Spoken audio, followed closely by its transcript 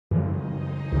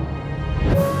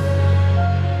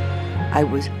I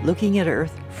was looking at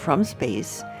Earth from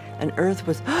space, and Earth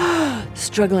was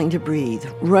struggling to breathe,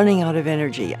 running out of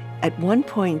energy. At one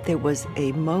point, there was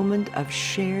a moment of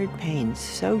shared pain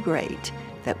so great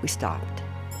that we stopped.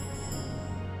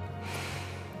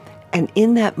 And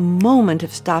in that moment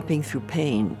of stopping through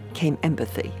pain came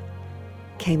empathy,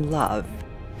 came love.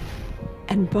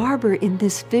 And Barbara, in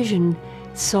this vision,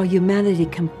 saw humanity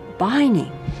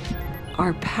combining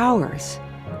our powers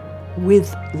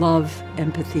with love,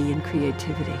 empathy, and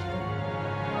creativity.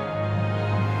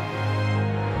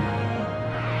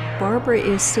 Barbara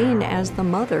is seen as the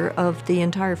mother of the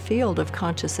entire field of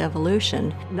conscious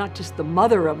evolution. Not just the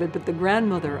mother of it, but the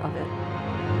grandmother of it.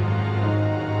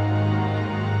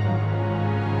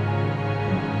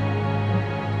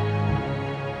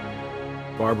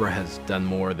 Barbara has done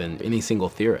more than any single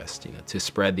theorist, to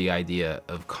spread the idea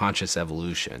of conscious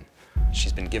evolution.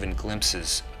 She's been given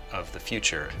glimpses of the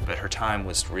future, but her time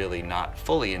was really not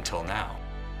fully until now.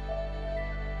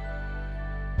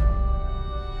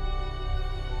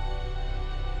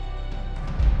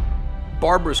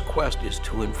 Barbara's quest is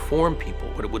to inform people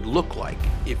what it would look like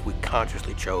if we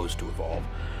consciously chose to evolve,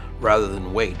 rather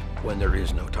than wait when there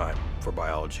is no time for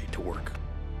biology to work.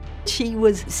 She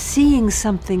was seeing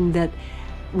something that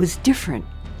was different,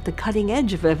 the cutting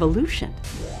edge of evolution.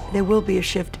 There will be a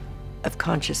shift of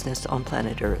consciousness on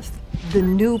planet Earth. The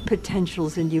new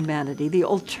potentials in humanity, the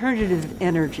alternative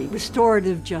energy,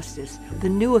 restorative justice, the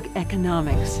new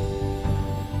economics.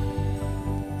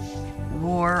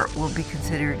 War will be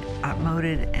considered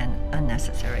outmoded and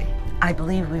unnecessary. I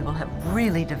believe we will have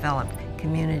really developed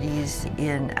communities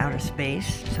in outer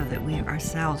space so that we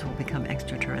ourselves will become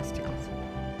extraterrestrials.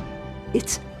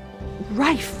 It's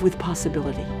rife with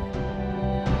possibility.